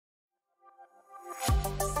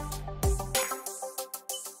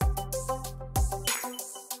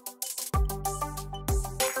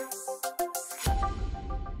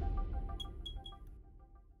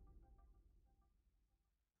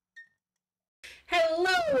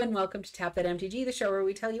Hello and welcome to Tap That MTG, the show where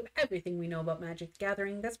we tell you everything we know about Magic the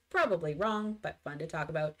Gathering that's probably wrong, but fun to talk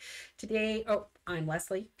about. Today, I'm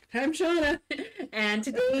Leslie. I'm Shauna. And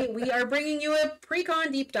today we are bringing you a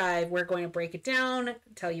pre-con deep dive. We're going to break it down,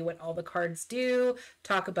 tell you what all the cards do,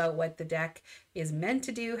 talk about what the deck is meant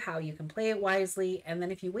to do, how you can play it wisely, and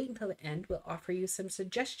then if you wait until the end, we'll offer you some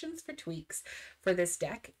suggestions for tweaks for this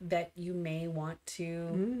deck that you may want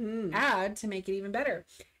to add to make it even better.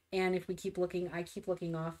 And if we keep looking, I keep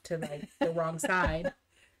looking off to the wrong side.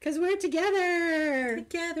 Because we're together.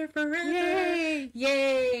 Together forever. Yay.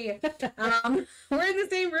 Yay. We're in the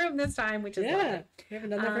same room this time, which is why. We haven't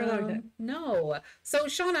done that for a long time. No. So,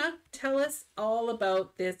 Shauna, tell us all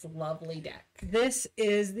about this lovely deck. This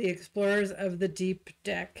is the Explorers of the Deep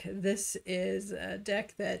deck. This is a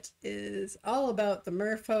deck that is all about the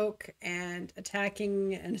merfolk and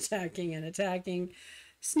attacking and attacking and attacking.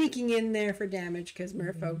 Sneaking in there for damage because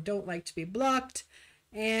merfolk don't like to be blocked.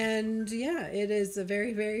 And yeah, it is a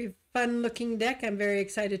very, very fun looking deck. I'm very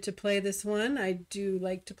excited to play this one. I do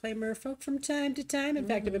like to play merfolk from time to time. In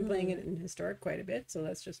fact, I've been playing it in Historic quite a bit, so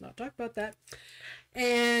let's just not talk about that.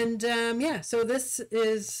 And yeah, so this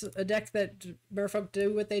is a deck that merfolk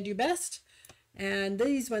do what they do best. And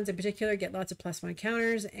these ones in particular get lots of +1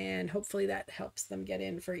 counters, and hopefully that helps them get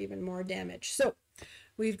in for even more damage. So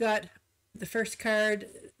we've got the first card.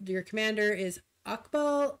 Your commander is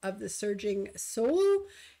Akbal of the Surging Soul.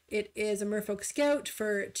 It is a merfolk scout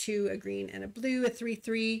for 2, a green and a blue, a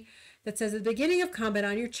 3/3 that says at the beginning of combat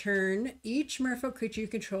on your turn, each merfolk creature you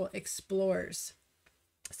control explores.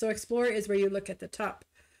 So explore is where you look at the top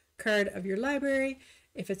card of your library.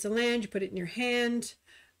 If it's a land, you put it in your hand.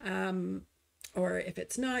 Or if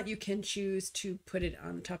it's not, you can choose to put it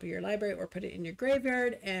on the top of your library or put it in your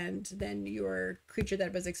graveyard, and then your creature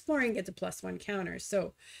that was exploring gets a +1 counter.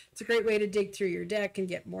 So it's a great way to dig through your deck and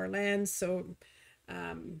get more lands. So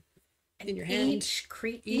in your hand,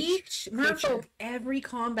 each merfolk every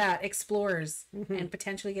combat explores and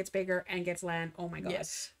potentially gets bigger and gets land. Oh my gosh,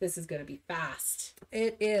 yes. This is going to be fast.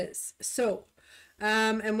 It is. So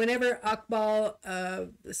and whenever Akbal,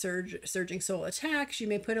 the Surging Soul attacks, you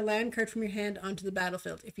may put a land card from your hand onto the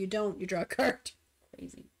battlefield. If you don't, you draw a card.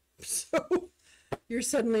 Crazy. So you're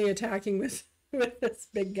suddenly attacking with this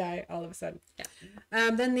big guy all of a sudden.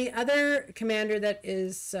 Yeah. Then the other commander that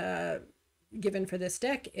is given for this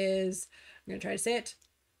deck is, I'm going to try to say it,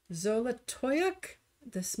 Xolotoyak,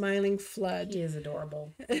 the Smiling Flood. He is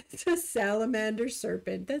adorable. It's a salamander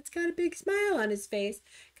serpent that's got a big smile on his face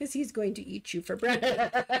because he's going to eat you for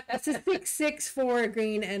breakfast. It's a 6/6 for a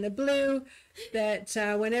green and a blue that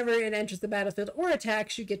whenever it enters the battlefield or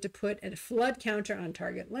attacks, you get to put a flood counter on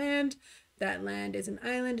target land. That land is an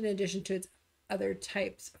island in addition to its other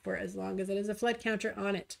types for as long as it has a flood counter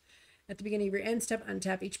on it. At the beginning of your end step,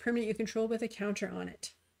 untap each permanent you control with a counter on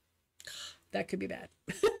it. That could be bad.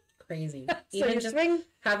 Crazy. So Even your just swing,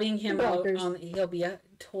 having him out on, he'll be a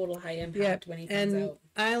total high impact when he comes and out.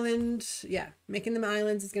 island, making them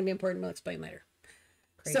islands is going to be important. We'll explain later.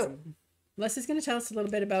 Crazy. So Leslie's going to tell us a little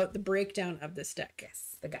bit about the breakdown of this deck.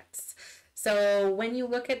 Yes, the guts. So when you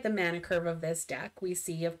look at the mana curve of this deck, we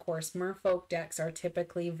see, of course, merfolk decks are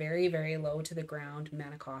typically very, very low to the ground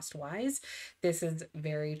mana cost wise. This is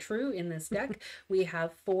very true in this deck. We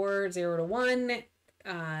have 4 0 to 1.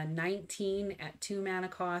 19 at 2 mana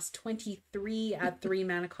cost, 23 at 3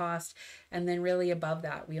 mana cost, and then really above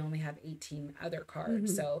that we only have 18 other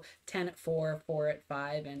cards. So 10 at 4, 4 at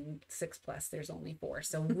 5, and 6+ there's only 4.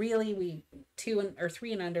 So really we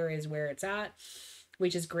 3 and under is where it's at,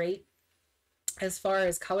 which is great. As far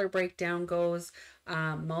as color breakdown goes,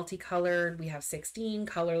 multicolored we have 16,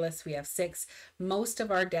 colorless we have 6. Most of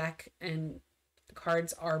our deck and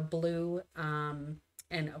cards are blue,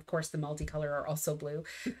 and of course the multicolor are also blue.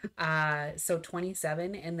 So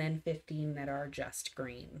 27, and then 15 that are just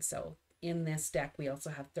green. So in this deck we also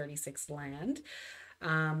have 36 land.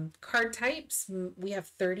 Card types, we have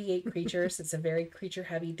 38 creatures. It's a very creature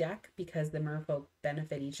heavy deck because the merfolk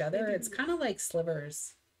benefit each other. It's kind of like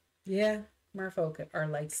slivers. Yeah. Merfolk are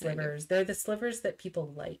like slivers. They're the slivers that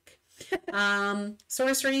people like.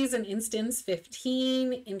 Sorceries and instants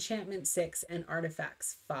 15, enchantment 6, and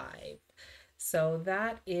artifacts 5. So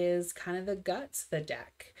that is kind of the guts of the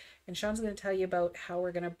deck. And Sean's going to tell you about how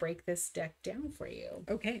we're going to break this deck down for you.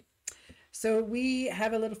 Okay. So we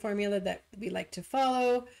have a little formula that we like to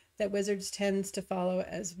follow, that Wizards tends to follow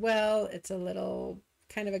as well. It's a little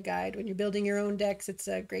kind of a guide. When you're building your own decks, it's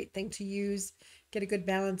a great thing to use. Get a good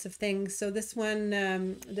balance of things. So this one,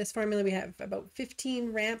 this formula, we have about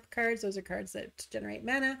 15 ramp cards. Those are cards that generate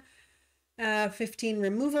mana. 15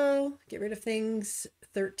 removal, get rid of things.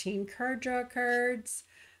 13 card draw cards.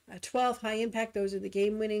 12 high impact, those are the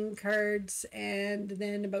game winning cards, and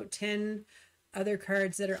then about 10 other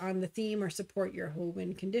cards that are on the theme or support your whole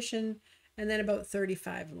win condition, and then about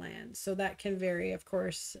 35 lands. So that can vary, of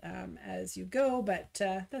course, as you go, but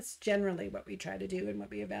that's generally what we try to do and what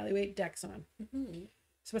we evaluate decks on.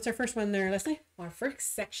 So what's our first one there, Leslie? Our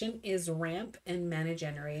first section is ramp and mana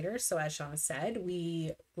generators. So as Shauna said,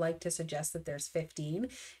 we like to suggest that there's 15.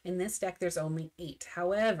 In this deck, there's only 8.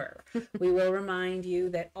 However, we will remind you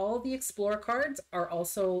that all the explore cards are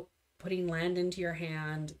also putting land into your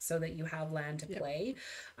hand so that you have land to play.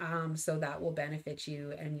 So that will benefit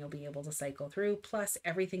you and you'll be able to cycle through. Plus,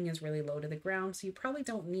 everything is really low to the ground, so you probably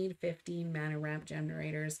don't need 15 mana ramp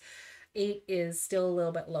generators. 8 is still a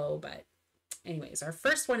little bit low, but anyways, our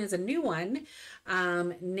first one is a new one.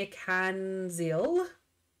 Nick Hanzil,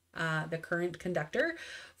 the current conductor,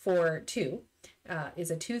 for 2, is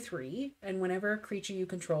a 2/3, and whenever a creature you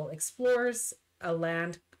control explores a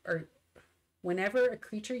land, or whenever a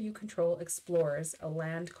creature you control explores a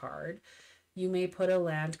land card, you may put a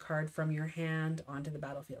land card from your hand onto the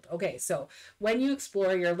battlefield. Okay, so when you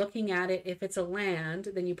explore, you're looking at it. If it's a land,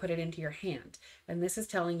 then you put it into your hand. And this is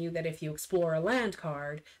telling you that if you explore a land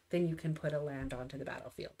card, then you can put a land onto the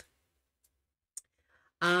battlefield.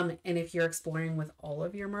 And if you're exploring with all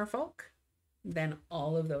of your merfolk, then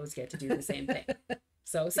all of those get to do the same thing.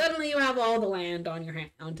 So suddenly you have all the land on your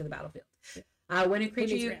hand onto the battlefield. When a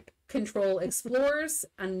creature you control explores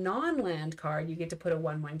a non-land card, you get to put a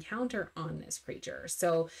 1/1 counter on this creature.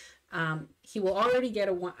 So he will already get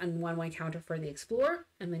a 1/1 counter for the explorer,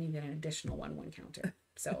 and then you get an additional 1/1 counter.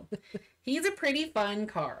 So he's a pretty fun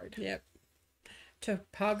card. Yep.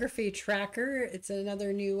 Topography Tracker. It's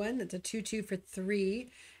another new one. It's a 2/2 for 3.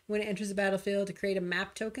 When it enters the battlefield, to create a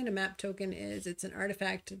map token. A map token it's an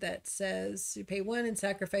artifact that says you pay 1 and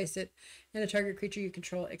sacrifice it, and a target creature you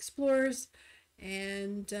control explores.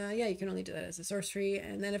 And you can only do that as a sorcery.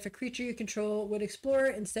 And then if a creature you control would explore,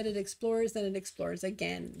 instead it explores, then it explores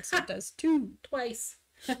again. So it does 2. Twice.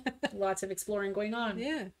 Lots of exploring going on.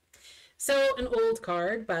 Yeah. So an old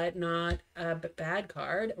card, but not a bad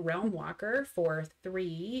card, Realm Walker for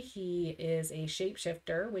 3. He is a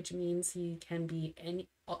shapeshifter, which means he can be any,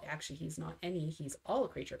 actually he's not any, he's all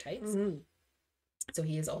creature types. So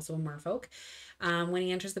he is also a merfolk. When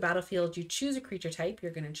he enters the battlefield, you choose a creature type.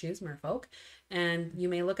 You're going to choose merfolk. And you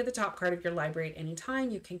may look at the top card of your library at any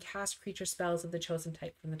time. You can cast creature spells of the chosen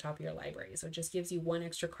type from the top of your library. So it just gives you 1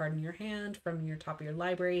 extra card in your hand from your top of your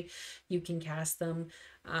library. You can cast them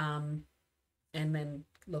and then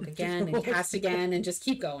look again and cast again and just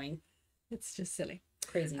keep going. It's just silly.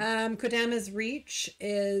 Crazy. Kodama's Reach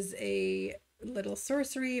is a little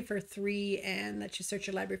sorcery for 3, and lets you search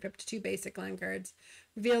your library for up to 2 basic land cards,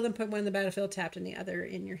 reveal them, put one in the battlefield tapped and the other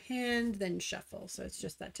in your hand, then shuffle. So it's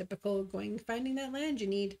just that typical finding that land you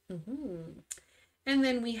need. And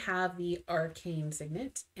then we have the Arcane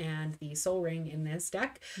Signet and the Soul Ring in this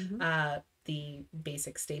deck. The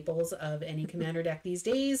basic staples of any commander deck these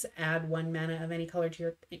days. Add 1 mana of any color to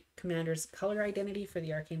your commander's color identity for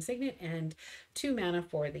the Arcane Signet, and 2 mana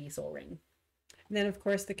for the Soul Ring. And then, of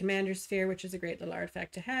course, the Commander Sphere, which is a great little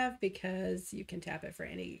artifact to have because you can tap it for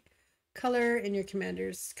any color in your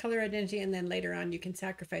commander's color identity, and then later on you can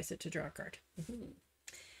sacrifice it to draw a card.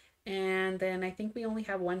 And then I think we only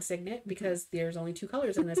have 1 Signet because there's only 2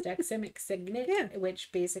 colors in this deck. Simic Signet,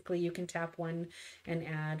 which basically you can tap 1 and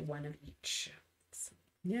add 1 of each. So,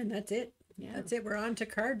 yeah, and that's it. That's it. We're on to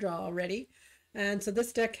card draw already. And so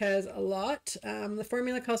this deck has a lot. The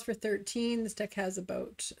formula calls for 13. This deck has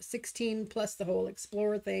about 16 plus the whole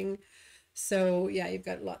Explorer thing. So yeah, you've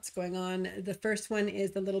got lots going on. The first one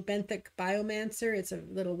is the little Benthic Biomancer. It's a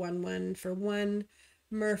little 1/1 for 1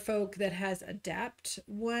 merfolk that has Adapt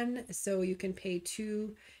 1. So you can pay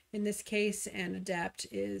 2 in this case, and Adapt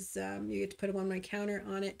is you get to put a 1/1 counter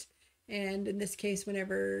on it. And in this case,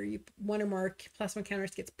 whenever you 1 or more +1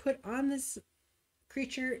 counters gets put on this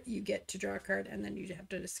creature, you get to draw a card, and then you have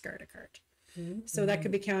to discard a card. So that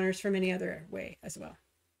could be counters from any other way as well.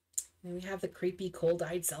 Then we have the creepy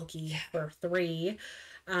Cold-Eyed Selkie for 3.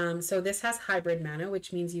 So this has hybrid mana,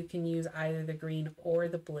 which means you can use either the green or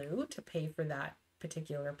the blue to pay for that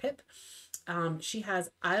particular pip. She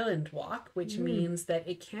has Island Walk, which means that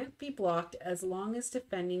it can't be blocked as long as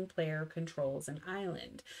defending player controls an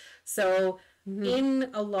island. So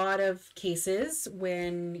in a lot of cases,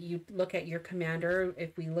 when you look at your commander,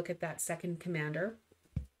 if we look at that second commander,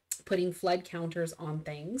 putting flood counters on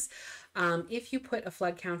things, if you put a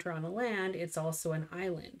flood counter on a land, it's also an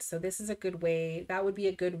island. So this is a good way, that would be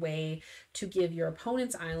a good way to give your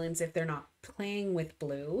opponents islands if they're not playing with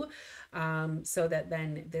blue, so that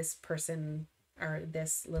then this person or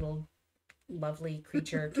this little lovely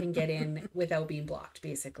creature can get in without being blocked,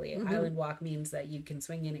 basically. Island Walk means that you can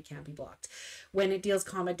swing in, it can't be blocked. When it deals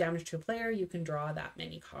combat damage to a player, you can draw that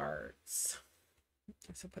many cards.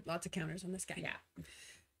 So put lots of counters on this guy. Yeah.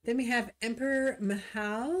 Then we have Emperor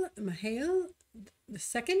Mahal the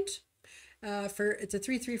second. It's a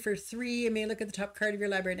 3/3 for 3. You may look at the top card of your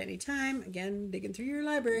library at any time. Again, digging through your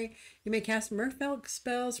library. You may cast Merfolk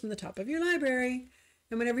spells from the top of your library.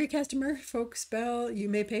 And whenever you cast a Merfolk spell, you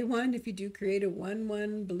may pay 1 if you do create a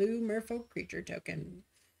 1/1 blue Merfolk creature token.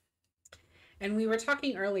 And we were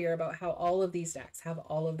talking earlier about how all of these decks have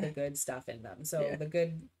all of the good stuff in them. So the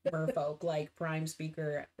good Merfolk like Prime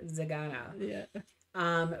Speaker Zegana. Yeah.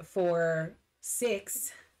 For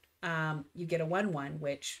 6, you get a 1/1,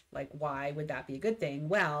 which, like, why would that be a good thing?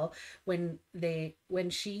 Well, when they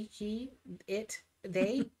enter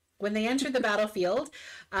the battlefield,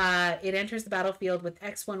 it enters the battlefield with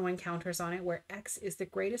X 1/1 counters on it, where X is the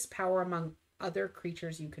greatest power among other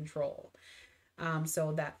creatures you control.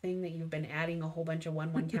 So that thing that you've been adding a whole bunch of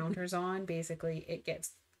 1/1 counters on, basically it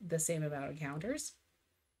gets the same amount of counters.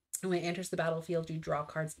 And when it enters the battlefield, you draw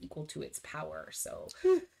cards equal to its power. So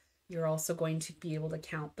you're also going to be able to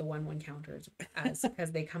count the 1/1 counters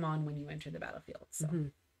as they come on when you enter the battlefield. So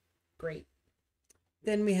great.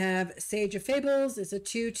 Then we have Sage of Fables. It's a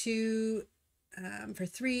 2/2 for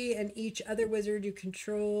 3, and each other wizard you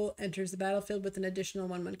control enters the battlefield with an additional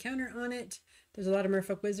 1/1 counter on it. There's a lot of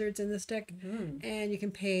Merfolk wizards in this deck, and you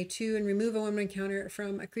can pay 2 and remove a 1/1 counter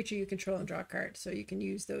from a creature you control and draw a card. So you can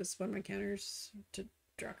use those 1/1 counters to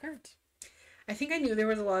draw cards. I think I knew there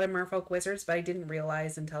was a lot of Merfolk wizards, but I didn't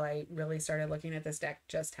realize until I really started looking at this deck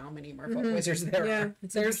just how many Merfolk wizards there are.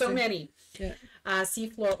 There's so many. Yeah.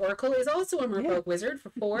 Seafloor Oracle is also a Merfolk wizard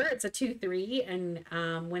for 4. It's a 2/3, and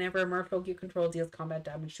whenever a Merfolk you control deals combat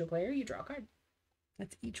damage to a player, you draw a card.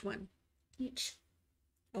 That's each one. Each.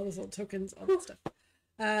 All those little tokens, all that stuff.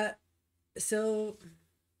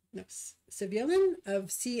 Sylveon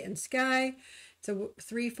of Sea and Sky. It's a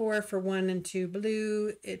 3/4 for 1 and 2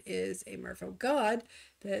 blue. It is a Merfolk god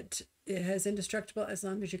that it has indestructible as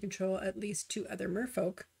long as you control at least 2 other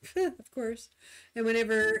Merfolk, of course. And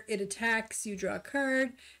whenever it attacks, you draw a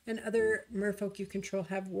card, and other Merfolk you control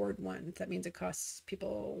have ward 1. That means it costs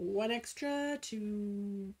people 1 extra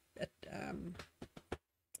to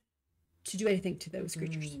do anything to those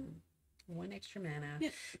creatures. 1 extra mana.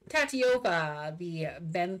 Yeah. Tatiova, the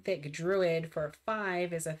Benthic Druid for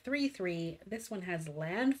 5, is a 3/3. This one has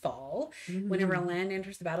landfall. Whenever a land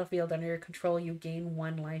enters the battlefield under your control, you gain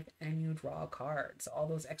 1 life and you draw cards. All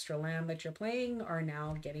those extra land that you're playing are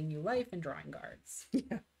now getting you life and drawing cards.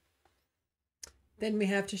 Yeah. Then we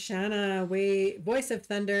have Tashana, Voice of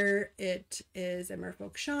Thunder. It is a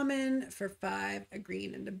Merfolk Shaman for 5, a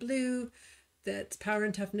green and a blue. That's power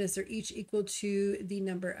and toughness are each equal to the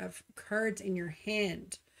number of cards in your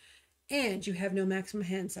hand. And you have no maximum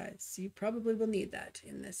hand size. So you probably will need that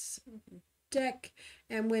in this deck.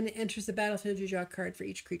 And when it enters the battlefield, you draw a card for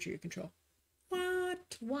each creature you control.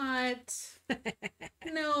 What?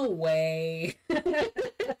 No way.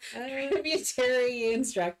 Tributary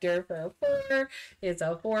Instructor for a 4. It's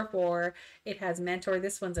a 4/4. It has Mentor.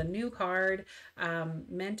 This one's a new card.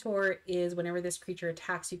 Mentor is whenever this creature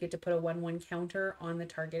attacks, you get to put a 1/1 counter on the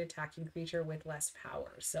target attacking creature with less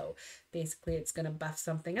power. So basically it's going to buff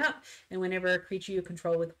something up. And whenever a creature you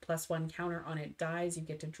control with +1 counter on it dies, you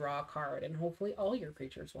get to draw a card. And hopefully all your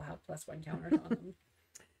creatures will have +1 counters on them.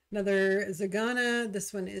 Another Zegana.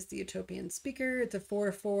 This one is the Utopian Speaker. It's a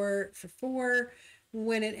 4/4 for 4.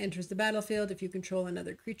 When it enters the battlefield, if you control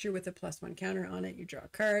another creature with a +1 counter on it, you draw a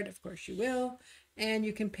card. Of course you will. And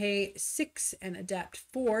you can pay 6 and adapt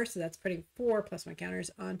 4. So that's putting 4 +1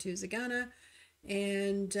 counters onto Zegana.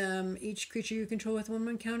 And each creature you control with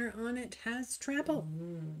 1/1 counter on it has trample.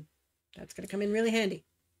 That's going to come in really handy.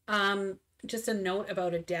 Just a note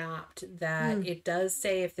about adapt that it does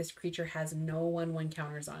say if this creature has no 1/1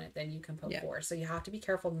 counters on it, then you can put 4. So you have to be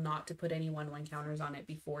careful not to put any 1/1 counters on it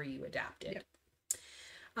before you adapt it.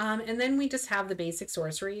 And then we just have the basic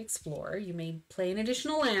Sorcery Explorer. You may play an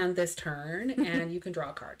additional land this turn and you can draw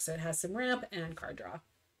a card. So it has some ramp and card draw.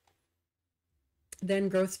 Then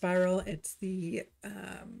Growth Spiral. It's the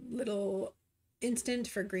little instant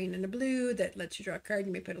for green and a blue that lets you draw a card.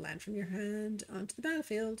 You may put a land from your hand onto the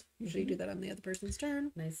battlefield. Usually you do that on the other person's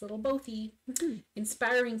turn. Nice little bothy.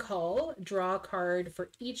 Inspiring Call. Draw a card for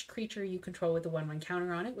each creature you control with a 1/1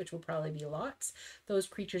 counter on it, which will probably be lots. Those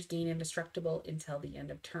creatures gain indestructible until the end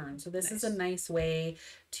of turn. So this is a nice way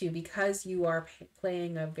to, because you are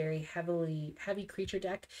playing a very heavy creature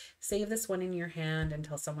deck, save this one in your hand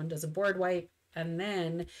until someone does a board wipe. And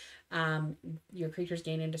then your creatures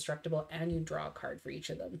gain indestructible and you draw a card for each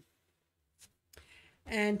of them.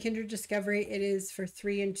 And Kindred Discovery, it is for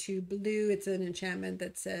 3 and 2 blue. It's an enchantment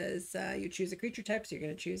that says you choose a creature type, so you're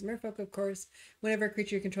going to choose Merfolk, of course. Whenever a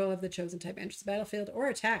creature you control of the chosen type enters the battlefield or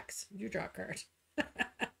attacks, you draw a card.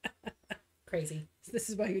 Crazy. So this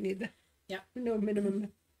is why you need the no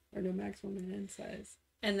minimum or no maximum hand size.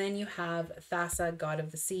 And then you have Thassa, God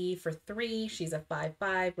of the Sea, for 3. She's a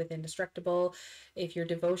 5/5 with Indestructible. If your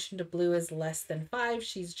devotion to blue is less than 5,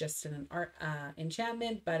 she's just an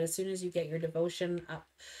enchantment. But as soon as you get your devotion up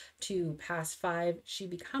to past 5, she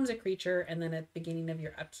becomes a creature. And then at the beginning of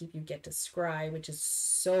your upkeep, you get to scry, which is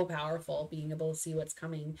so powerful, being able to see what's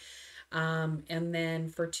coming. And then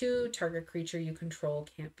for 2, target creature you control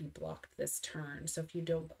can't be blocked this turn. So if you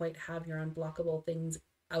don't quite have your unblockable things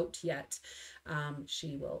out yet,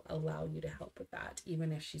 she will allow you to help with that,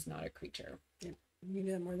 even if she's not a creature. Yeah, you can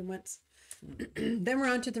do that more than once. Then we're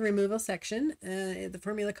on to the removal section. The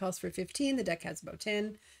formula calls for 15. The deck has about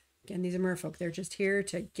 10. Again, these are merfolk. They're just here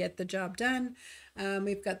to get the job done.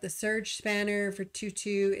 We've got the Surge Spanner for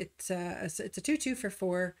 2/2. It's a 2/2 for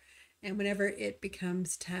 4. And whenever it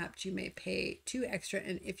becomes tapped, you may pay 2 extra.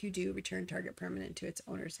 And if you do, return target permanent to its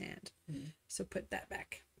owner's hand. So put that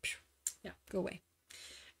back. Yeah, go away.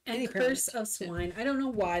 And Curse of Swine. I don't know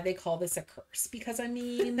why they call this a curse, because I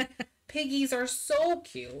mean, piggies are so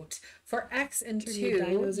cute. For X and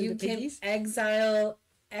 2, you can exile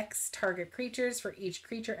X target creatures. For each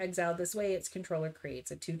creature exiled this way, its controller creates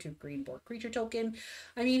a 2/2 green board creature token.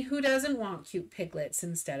 I mean, who doesn't want cute piglets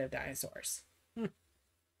instead of dinosaurs?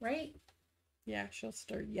 Right? Yeah, she'll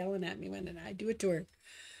start yelling at me when I do it to her.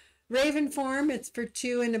 Raven form, it's for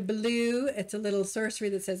 2 and a blue. It's a little sorcery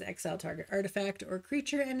that says exile target artifact or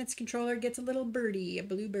creature, and its controller gets a little birdie, a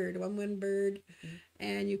blue bird, 1/1 bird.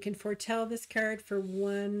 And you can foretell this card for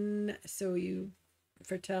 1. So you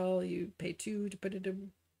foretell, you pay 2 to put it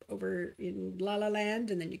over in La La Land,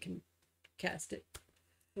 and then you can cast it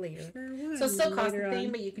later. So it still costs the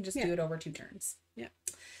same, but you can just do it over 2 turns. Yeah.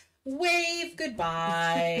 Wave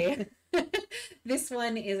goodbye. This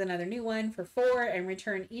one is another new one for 4, and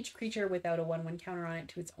return each creature without a 1/1 counter on it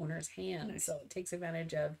to its owner's hand. Nice. So it takes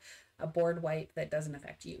advantage of a board wipe that doesn't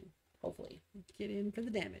affect you, hopefully. Get in for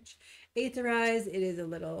the damage. Aetherize, it is a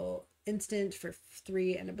little instant for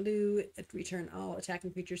 3 and a blue. Return all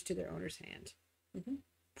attacking creatures to their owner's hand.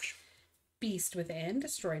 Beast Within,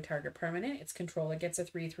 destroy target permanent. Its controller gets a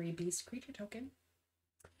 3/3 beast creature token.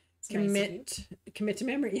 Commit to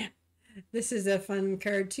memory. Yeah. This is a fun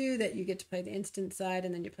card too, that you get to play the instant side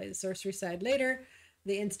and then you play the sorcery side later.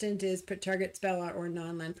 The instant is put target spell or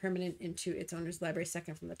non-land permanent into its owner's library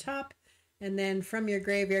second from the top. And then from your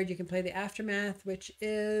graveyard, you can play the Aftermath, which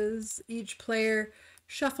is each player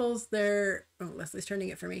shuffles their... Oh, Leslie's turning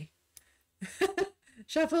it for me.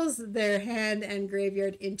 Shuffles their hand and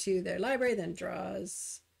graveyard into their library, then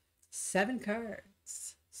draws 7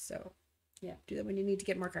 cards. So, yeah, do that when you need to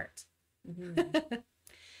get more cards.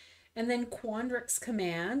 And then Quandrix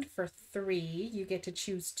Command for 3. You get to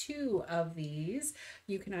choose 2 of these.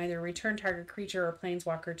 You can either return target creature or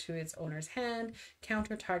planeswalker to its owner's hand,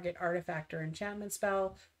 counter target artifact or enchantment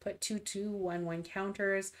spell, put 2/2 1/1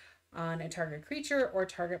 counters on a target creature, or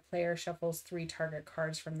target player shuffles 3 target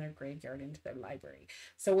cards from their graveyard into their library.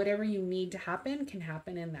 So whatever you need to happen can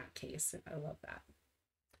happen in that case. I love that.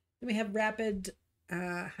 Then we have Rapid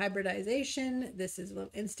Hybridization. This is a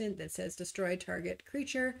little instant that says destroy target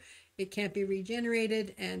creature. It can't be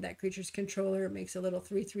regenerated, and that creature's controller makes a little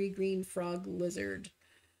 3/3 green frog lizard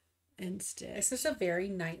instead. This is a very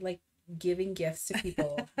nice, like, giving gifts to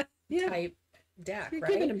people type deck. You're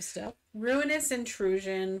right? giving them stuff. Ruinous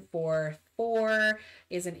Intrusion for 4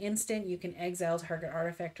 is an instant. You can exile target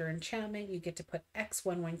artifact or enchantment. You get to put X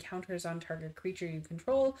 1/1 counters on target creature you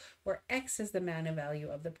control, where X is the mana value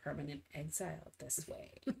of the permanent exiled this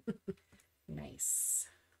way. Nice.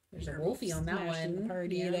 There's a Wolfie on that one. The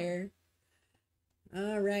party there.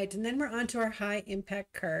 All right, and then we're on to our high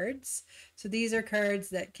impact cards. So these are cards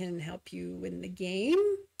that can help you win the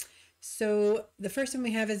game. So the first one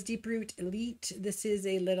we have is Deeproot Elite. This is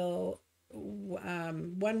a little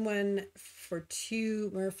 1/1 for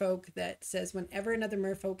 2 merfolk that says whenever another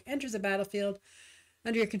merfolk enters a battlefield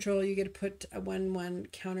under your control, you get to put a 1/1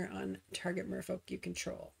 counter on target merfolk you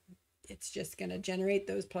control. It's just going to generate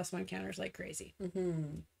those +1 counters like crazy.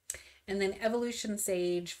 And then Evolution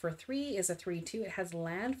Sage for 3 is a 3/2. It has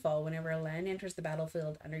landfall. Whenever a land enters the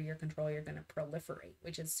battlefield under your control, you're going to proliferate,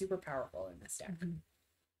 which is super powerful in this deck.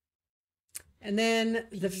 And then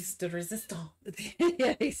the resistance.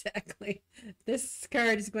 Yeah, exactly. This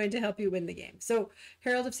card is going to help you win the game. So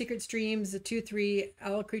Herald of Secret Streams, a 2/3.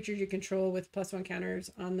 All creatures you control with +1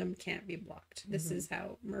 counters on them can't be blocked. This is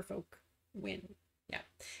how merfolk win. Yeah.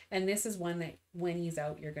 And this is one that when he's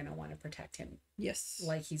out, you're going to want to protect him Yes.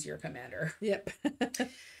 like he's your commander. Yep.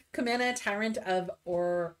 Kamena, Tyrant of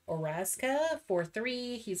Orazca for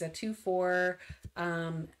 3. He's a 2/4.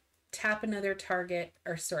 Tap another target,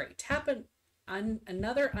 or sorry, tap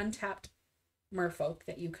another untapped merfolk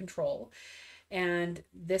that you control. And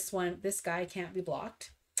this guy can't be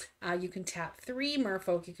blocked. You can tap 3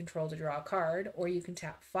 merfolk you control to draw a card, or you can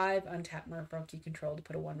tap 5 untapped merfolk you control to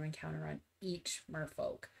put a 1/1 counter on each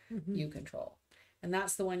merfolk you control. And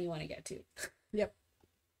that's the one you want to get to. Yep.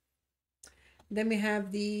 Then we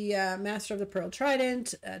have the Master of the Pearl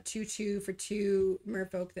Trident, 2/2 for 2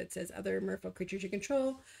 merfolk that says other merfolk creatures you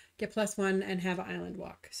control get +1 and have Island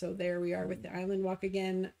Walk. So there we are with the Island Walk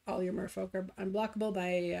again. All your merfolk are unblockable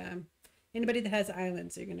by anybody that has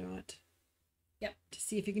islands. So you're going to want to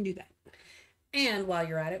see if you can do that. And while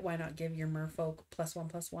you're at it, why not give your merfolk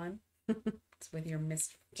 +1/+1? It's with your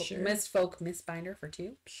Mistfolk Mistbinder for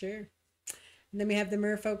 2. Sure. And then we have the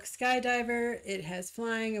Merfolk Skydiver. It has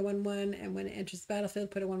flying, a 1/1, and when it enters the battlefield,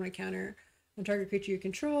 put a 1/1 counter on target creature you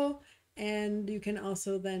control. And you can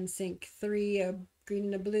also then sink 3, a green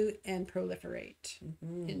and a blue, and proliferate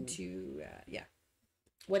into,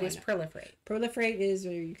 What is proliferate? Proliferate is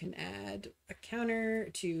where you can add a counter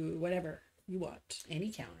to whatever you want.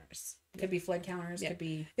 Any counters. Could be flood counters, could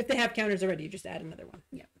be... If they have counters already, you just add another one.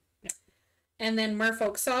 Yeah. And then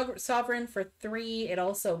Merfolk Sovereign for 3. It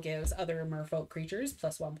also gives other merfolk creatures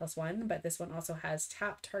 +1/+1, but this one also has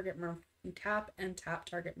tap and tap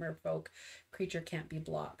target merfolk creature can't be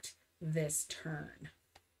blocked this turn.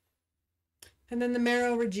 And then the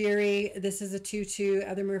Marrow Rajiri, this is a 2/2.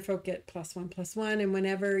 Other merfolk get +1/+1, and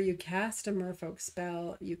whenever you cast a merfolk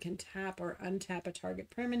spell, you can tap or untap a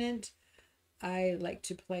target permanent. I like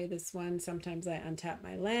to play this one. Sometimes I untap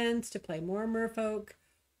my lands to play more merfolk.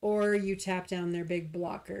 Or you tap down their big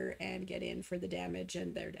blocker and get in for the damage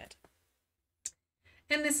and they're dead.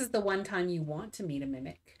 And this is the one time you want to meet a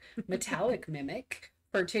Mimic. Metallic Mimic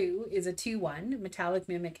for 2 is a 2/1. Metallic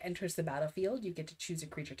Mimic enters the battlefield. You get to choose a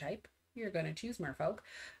creature type. You're going to choose Merfolk.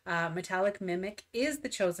 Metallic Mimic is the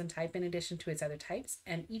chosen type in addition to its other types.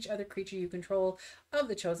 And each other creature you control of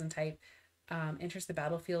the chosen type enters the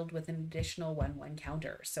battlefield with an additional 1/1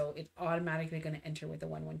 counter. So it's automatically going to enter with a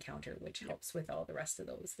 1/1 counter, which helps with all the rest of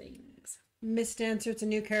those things. Mist Dancer, it's a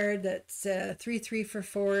new card that's 3/3 for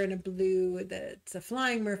 4 and a blue. That's a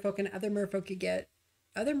flying merfolk, and other merfolk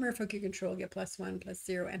you control get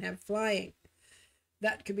 +1/+0 and have flying.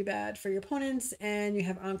 That could be bad for your opponents, and you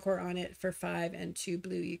have Encore on it for 5 and 2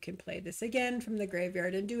 blue. You can play this again from the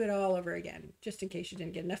graveyard and do it all over again, just in case you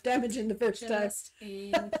didn't get enough damage in the first time. Just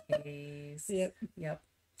in case. Yep.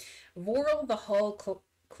 Vorel the Hull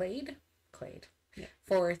Clade. Yep.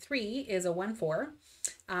 For 3 is a 1/4.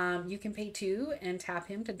 You can pay 2 and tap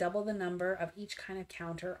him to double the number of each kind of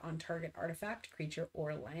counter on target artifact, creature,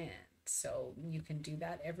 or land. So you can do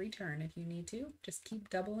that every turn if you need to. Just keep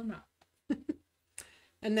doubling up.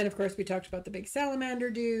 And then, of course, we talked about the big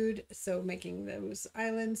salamander dude. So making those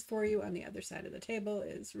islands for you on the other side of the table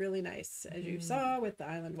is really nice, as you saw with the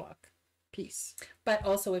Island Walk piece. But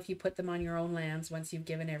also, if you put them on your own lands, once you've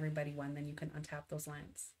given everybody one, then you can untap those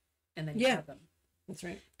lands. And then you have them. That's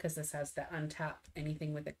right. Because this has the untap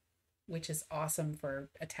anything with it, which is awesome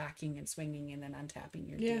for attacking and swinging and then untapping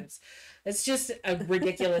your dudes. It's just a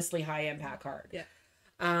ridiculously high impact card. Yeah.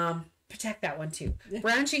 Protect that one too.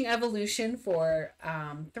 Branching Evolution for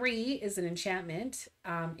 3 is an enchantment.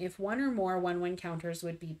 If 1 or more 1/1 counters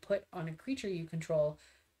would be put on a creature you control,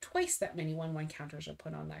 twice that many 1/1 counters are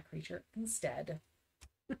put on that creature instead.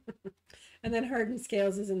 And then Hardened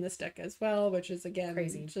Scales is in this deck as well, which is again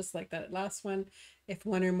crazy, just like that last one. If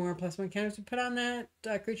 1 or more +1 counters are put on that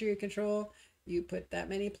creature you control, you put that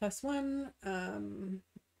many +1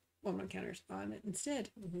 1/1 counters on it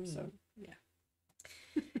instead. So yeah.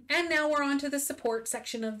 And now we're on to the support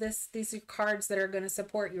section of this. These are cards that are going to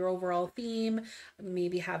support your overall theme,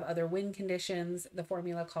 maybe have other win conditions. The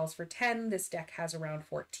formula calls for 10. This deck has around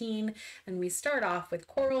 14. And we start off with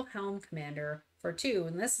Coral Helm Commander for 2.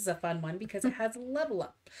 And this is a fun one because it has level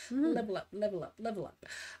up, level up, level up, level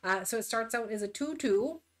up. So it starts out as a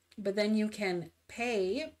 2/2, but then you can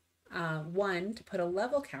pay 1 to put a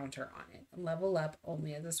level counter on it and level up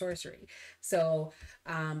only as a sorcery. So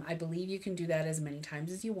I believe you can do that as many times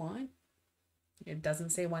as you want. It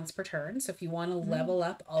doesn't say once per turn. So if you want to level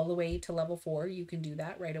up all the way to level 4, you can do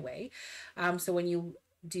that right away. So when you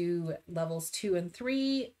do levels 2 and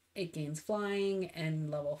 3, it gains flying, and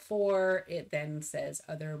level 4, it then says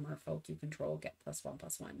other merfolk you control get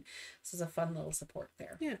 +1/+1. This is a fun little support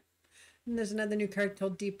there. Yeah. And there's another new card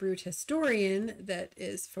called Deeproot Historian that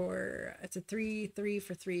is it's a 3/3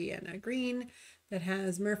 for 3 and a green that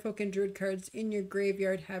has Merfolk and Druid cards in your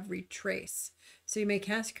graveyard have Retrace. So you may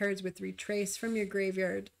cast cards with Retrace from your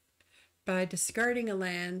graveyard by discarding a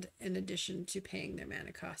land in addition to paying their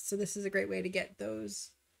mana cost. So this is a great way to get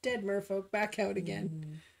those dead Merfolk back out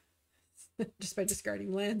again. Just by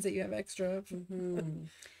discarding lands that you have extra of.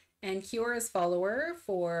 And Kiora's Follower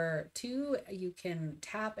for 2, you can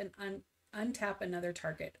tap and untap another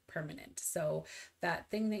target permanent. So that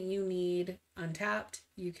thing that you need untapped,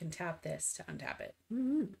 you can tap this to untap it.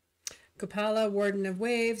 Kopala, Warden of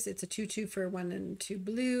Waves. It's a 2/2 for 1 and 2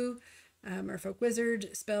 blue. Merfolk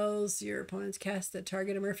Wizard. Spells your opponents cast that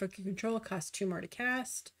target a Merfolk you control cost 2 more to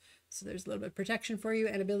cast. So there's a little bit of protection for you.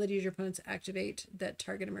 And abilities your opponents activate that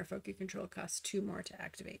target a Merfolk you control costs 2 more to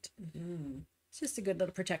activate. It's just a good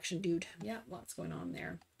little protection dude. Yeah, lots going on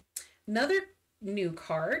there. Another new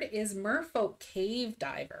card is Merfolk Cave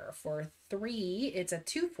Diver for 3. It's a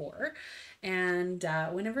 2/4. And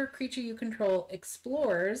whenever a creature you control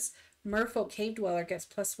explores, Merfolk Cave Dweller gets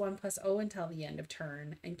 +1/+0 until the end of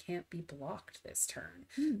turn and can't be blocked this turn.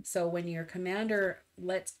 So when your commander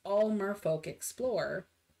lets all Merfolk explore,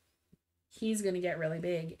 he's going to get really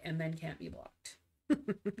big and then can't be blocked.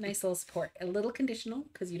 Nice little support. A little conditional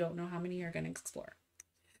because you don't know how many are going to explore.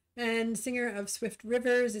 And Singer of Swift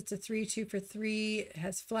Rivers. It's a 3/2 for 3. It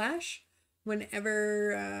has Flash.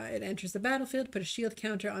 Whenever it enters the battlefield, put a shield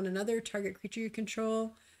counter on another target creature you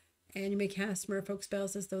control. And you may cast Merfolk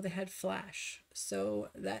spells as though they had Flash. So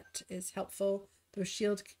that is helpful. Those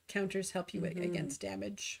shield counters help you against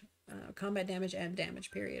damage, combat damage and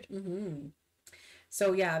damage, period.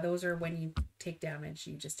 So yeah, those are when you take damage,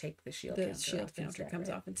 you just take the shield counter. The shield counter comes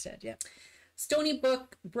off instead, yeah. Stony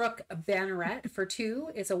Brook Banneret for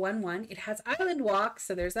 2. It's a 1/1. It has Island Walk,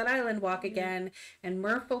 so there's that Island Walk again. And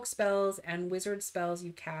Merfolk spells and wizard spells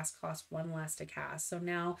you cast cost 1 less to cast. So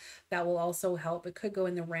now that will also help. It could go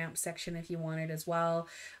in the ramp section if you want it as well.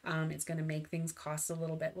 It's going to make things cost a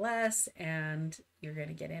little bit less, and you're going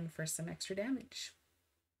to get in for some extra damage.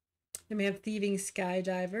 Then we have Thieving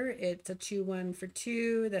Skydiver. It's a 2/1 for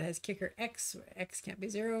 2 that has kicker X. X can't be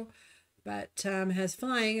 0. But has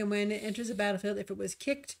flying, and when it enters the battlefield, if it was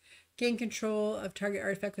kicked, gain control of target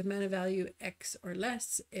artifact with mana value X or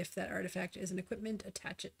less. If that artifact is an equipment,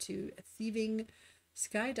 attach it to a Thieving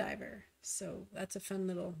Skydiver. So that's a fun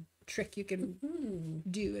little trick you can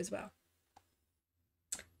do as well.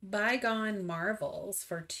 Bygone Marvels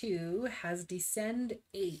for 2 has Descend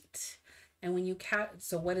 8. And when you cast,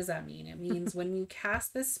 so what does that mean? It means when you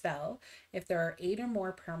cast this spell, if there are 8 or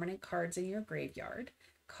more permanent cards in your graveyard,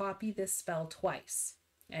 copy this spell twice,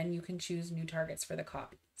 and you can choose new targets for the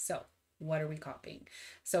copy. So what are we copying?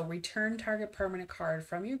 So return target permanent card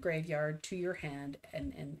from your graveyard to your hand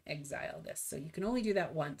and exile this. So you can only do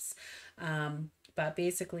that once, but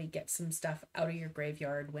basically get some stuff out of your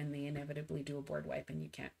graveyard when they inevitably do a board wipe and you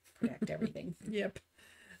can't protect everything. Yep.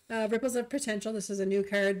 Ripples of Potential. This is a new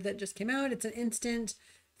card that just came out. It's an instant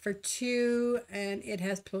for 2, and it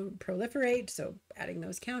has Proliferate, so adding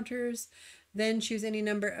those counters. Then choose any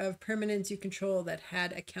number of permanents you control that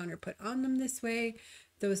had a counter put on them this way.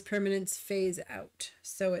 Those permanents phase out.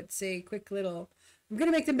 So it's a quick little, I'm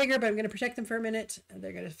going to make them bigger, but I'm going to protect them for a minute.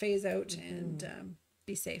 They're going to phase out and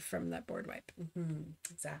be safe from that board wipe.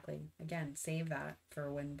 Exactly. Again, save that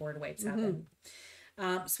for when board wipes happen.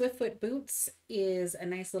 Swiftfoot Boots is a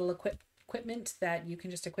nice little equipment that you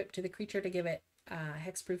can just equip to the creature to give it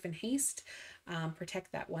hexproof and haste.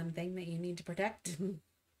 Protect that one thing that you need to protect.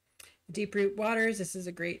 Deeproot Waters. This is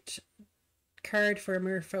a great card for a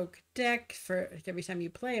Merfolk deck. For every time you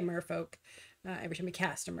play a Merfolk, every time you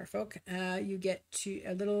cast a Merfolk, you get to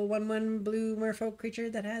a little 1/1 blue Merfolk creature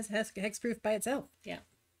that has hexproof by itself. Yeah.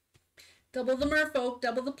 Double the Merfolk,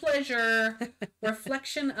 double the pleasure.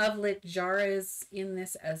 Reflection of Littjara is in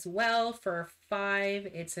this as well for 5.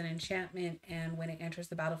 It's an enchantment, and when it enters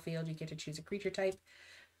the battlefield, you get to choose a creature type.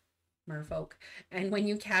 Merfolk, and when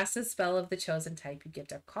you cast a spell of the chosen type, you get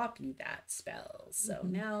to copy that spell. So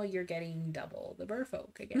now you're getting double the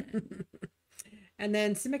Merfolk again. And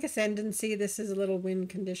then Simic Ascendancy. This is a little win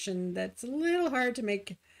condition that's a little hard to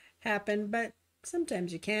make happen, but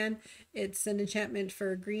sometimes you can. It's an enchantment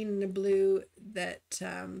for a green and a blue that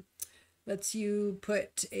lets you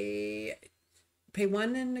pay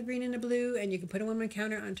 1 and a green and a blue, and you can put a 1/1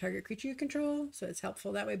 counter on target creature you control. So it's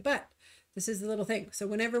helpful that way. But this is the little thing. So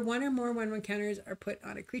whenever 1 or more 1/1 counters are put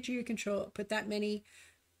on a creature you control, put that many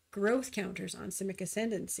growth counters on Simic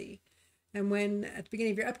Ascendancy. And when at the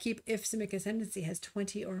beginning of your upkeep, if Simic Ascendancy has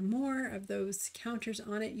 20 or more of those counters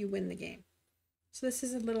on it, you win the game. So this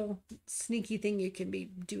is a little sneaky thing you can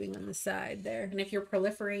be doing on the side there. And if you're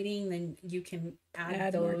proliferating, then you can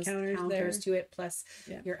add More those counters to it. Plus,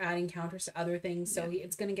 you're adding counters to other things. So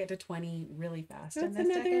it's going to get to 20 really fast. So it's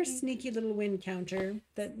another sneaky little win counter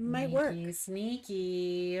that might work.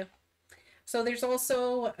 Sneaky. So there's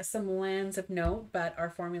also some lands of note, but our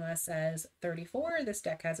formula says 34. This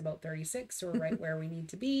deck has about 36, so we're right where we need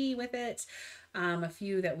to be with it. A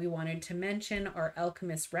few that we wanted to mention are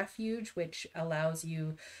Alchemist Refuge, which allows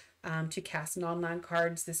you to cast non-land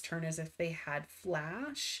cards this turn as if they had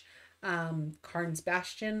flash. Karn's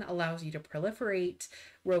Bastion allows you to proliferate.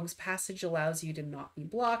 Rogue's Passage allows you to not be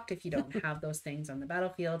blocked if you don't have those things on the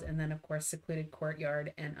battlefield. And then, of course, Secluded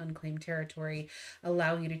Courtyard and Unclaimed Territory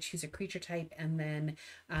allow you to choose a creature type, and then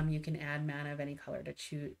you can add mana of any color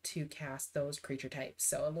to cast those creature types.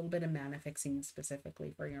 So a little bit of mana fixing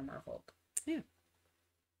specifically for your merfolk. Yeah.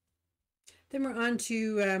 Then we're on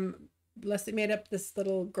to Leslie made up this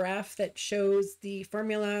little graph that shows the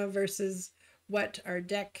formula versus what our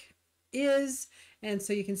deck is, and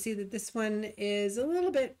so you can see that this one is a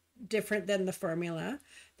little bit different than the formula.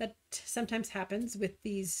 That sometimes happens with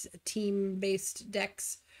these team-based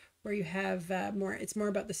decks where you have it's more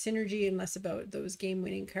about the synergy and less about those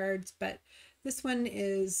game-winning cards, but this one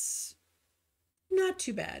is not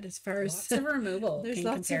too bad as far as lots of removal. There's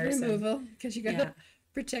lots of removal because you got to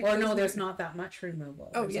protect. Or no, there's not that much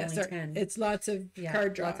removal. Oh yeah, sorry. It's lots of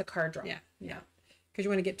card draw. Lots of card draw. Yeah. Because you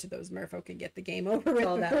want to get to those merfolk and get the game over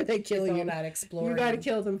with before they kill you. That exploring. You got to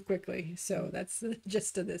kill them quickly. So that's the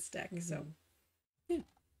gist of this deck. So, yeah.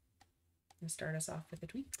 And start us off with the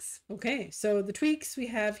tweaks. Okay, so the tweaks we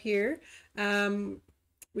have here.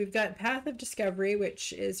 We've got Path of Discovery,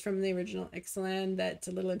 which is from the original Ixalan. That's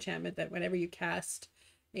a little enchantment that whenever you cast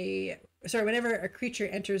whenever a creature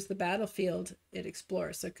enters the battlefield, it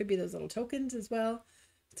explores. So it could be those little tokens as well.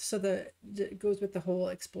 So it goes with the whole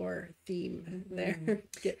explore theme there.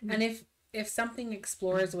 And if something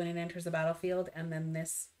explores when it enters the battlefield, and then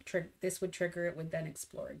this would trigger, it would then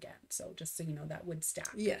explore again. So just so you know, that would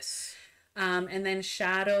stack. Yes. And then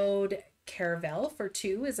Shadowed Caravel for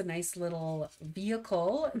 2 is a nice little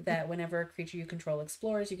vehicle that whenever a creature you control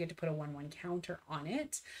explores, you get to put a 1/1 counter on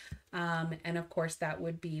it. And of course, that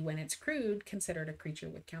would be when it's crewed, considered a creature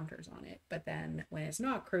with counters on it. But then when it's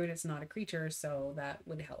not crewed, it's not a creature, so that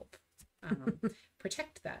would help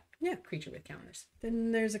protect that creature with counters.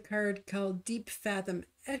 Then there's a card called Deep Fathom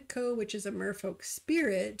Echo, which is a merfolk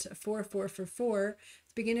spirit, 4/4 for 4.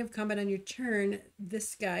 At the beginning of combat on your turn,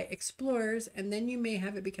 this guy explores, and then you may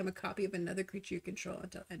have it become a copy of another creature you control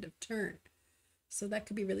until end of turn. So that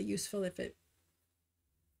could be really useful if I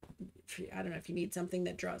don't know, if you need something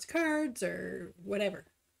that draws cards or whatever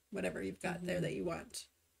you've got there that you want.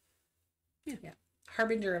 Yeah.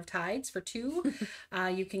 Harbinger of Tides for 2.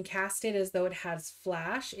 You can cast it as though it has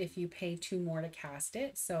flash if you pay 2 more to cast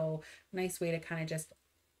it. So nice way to kind of just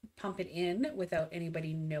pump it in without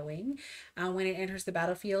anybody knowing. When it enters the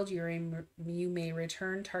battlefield, you may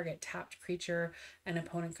return target tapped creature an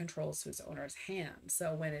opponent controls to its owner's hand.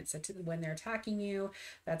 So when they're attacking you,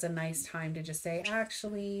 that's a nice time to just say,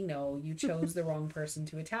 actually, no, you chose the wrong person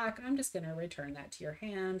to attack. I'm just going to return that to your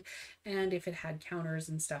hand. And if it had counters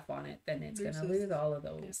and stuff on it, then it's going to lose all of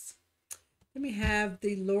those. Yeah. Then we have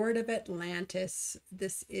the Lord of Atlantis.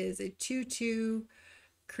 This is a 2/2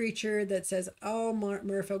 creature that says all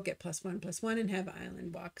merfolk get +1/+1 and have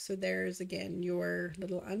island walk. So there's again your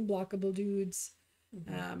little unblockable dudes.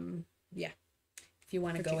 If you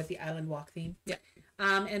want to go with the island walk theme. Yeah.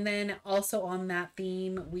 And then also on that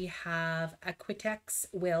theme, we have Aquitex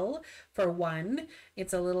Will for 1.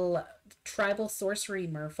 It's a little tribal sorcery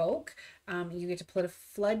merfolk. You get to put a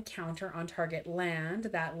flood counter on target land.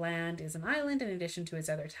 That land is an island in addition to its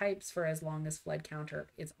other types for as long as flood counter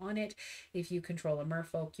is on it. If you control a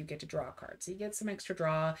merfolk, you get to draw a card. So you get some extra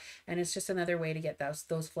draw, and it's just another way to get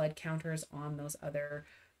those flood counters on those other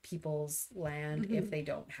people's land if they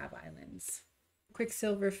don't have islands.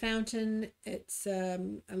 Quicksilver Fountain. It's a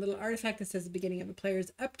little artifact that says the beginning of a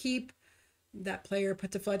player's upkeep. That player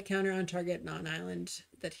puts a flood counter on target non-island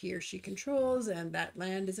that he or she controls, and that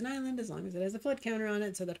land is an island as long as it has a flood counter on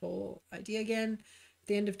it. So that whole idea again. At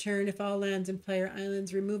the end of turn, if all lands and player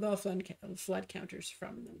islands, remove all flood counters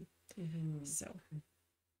from them. So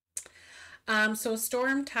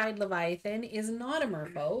Stormtide Leviathan is not a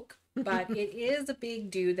merfolk, but it is a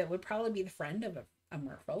big dude that would probably be the friend of a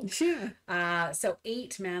merfolk. Yeah. So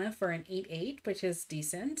 8 mana for an 8/8, which is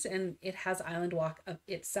decent, and it has island walk of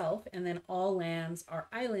itself, and then all lands are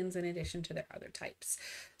islands in addition to their other types.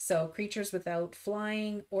 So creatures without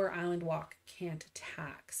flying or island walk can't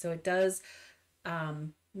attack. So it does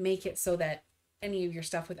make it so that any of your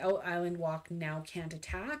stuff without Island Walk now can't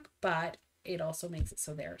attack, but it also makes it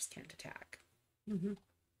so theirs can't attack. Mm-hmm.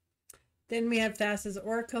 Then we have Thassa's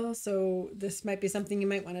Oracle. So this might be something you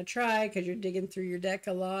might want to try because you're digging through your deck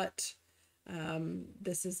a lot.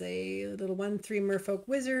 This is a little 1/3 Merfolk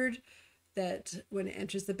Wizard that when it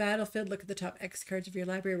enters the battlefield, look at the top X cards of your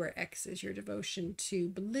library where X is your devotion to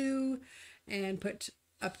blue, and put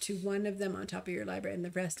up to one of them on top of your library and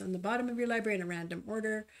the rest on the bottom of your library in a random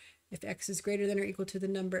order. If X is greater than or equal to the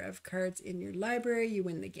number of cards in your library, you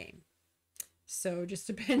win the game. So just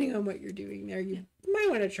depending on what you're doing there, you might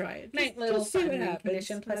want to try it. Nice little fun win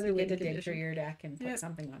condition. Plus you get to dig through your deck and put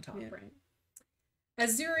something on top, right?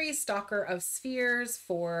 Azuri, Stalker of Spheres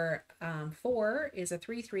for 4 is a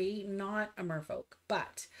 3/3, not a merfolk.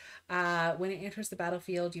 But when it enters the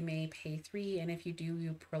battlefield, you may pay 3, and if you do,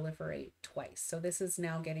 you proliferate twice. So this is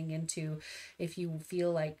now getting into if you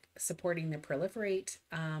feel like supporting the proliferate.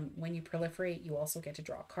 When you proliferate, you also get to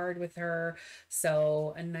draw a card with her.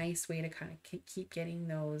 So a nice way to kind of keep getting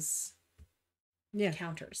those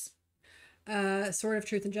counters. Sword of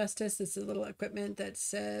Truth and Justice. This is a little equipment that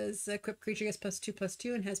says equip creature gets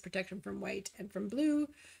 +2/+2 and has protection from white and from blue.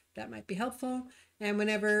 That might be helpful. And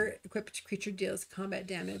whenever equipped creature deals combat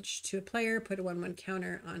damage to a player, put a 1/1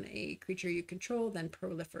 counter on a creature you control, then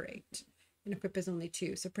proliferate. And equip is only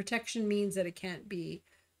 2. So protection means that it can't be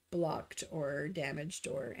blocked or damaged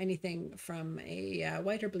or anything from a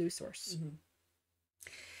white or blue source. Mm-hmm.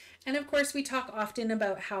 And of course, we talk often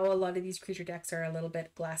about how a lot of these creature decks are a little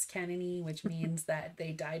bit glass cannon-y, which means that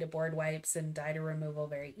they die to board wipes and die to removal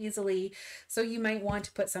very easily. So you might want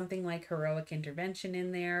to put something like Heroic Intervention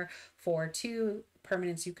in there. For 2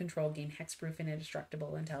 permanents you control gain hexproof and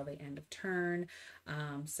indestructible until the end of turn.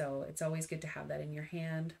 So it's always good to have that in your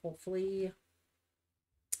hand, hopefully.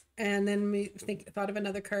 And then we thought of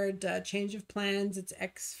another card, Change of Plans. It's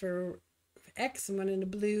X for X and 1 in a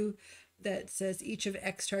blue. That says each of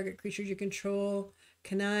X target creatures you control.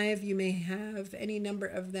 Connive, you may have any number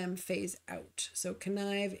of them phase out. So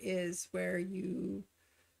connive is where you,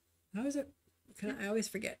 how is it? I always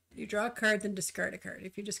forget. You draw a card, then discard a card.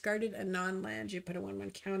 If you discarded a non-land, you put a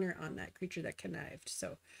 1/1 counter on that creature that connived.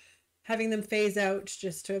 So having them phase out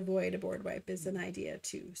just to avoid a board wipe is an idea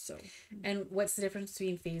too. So, and what's the difference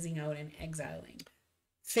between phasing out and exiling?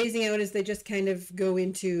 Phasing out is they just kind of go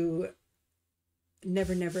into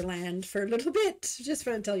Never Land for a little bit, just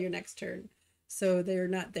for until your next turn. So they're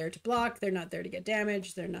not there to block, they're not there to get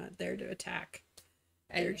damage, they're not there to attack.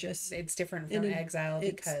 They're just, it's different from exile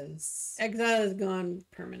because exile is gone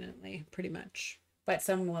permanently, pretty much. But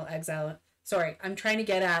some will exile. Sorry, I'm trying to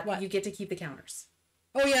get at what? You get to keep the counters.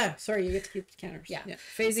 Oh yeah, sorry, you get to keep the counters. Yeah.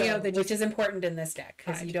 Phasing out, which is important in this deck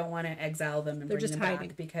because you don't want to exile them and bring them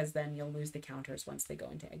back because then you'll lose the counters once they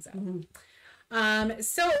go into exile. Mm-hmm.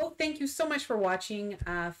 So thank you so much for watching.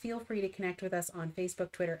 Feel free to connect with us on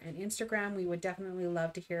Facebook, Twitter, and Instagram. We would definitely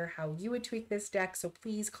love to hear how you would tweak this deck. So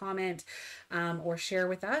please comment or share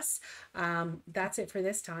with us. That's it for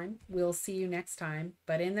this time. We'll see you next time.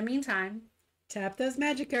 But in the meantime, tap those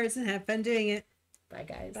magic cards and have fun doing it. Bye,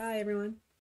 guys. Bye, everyone.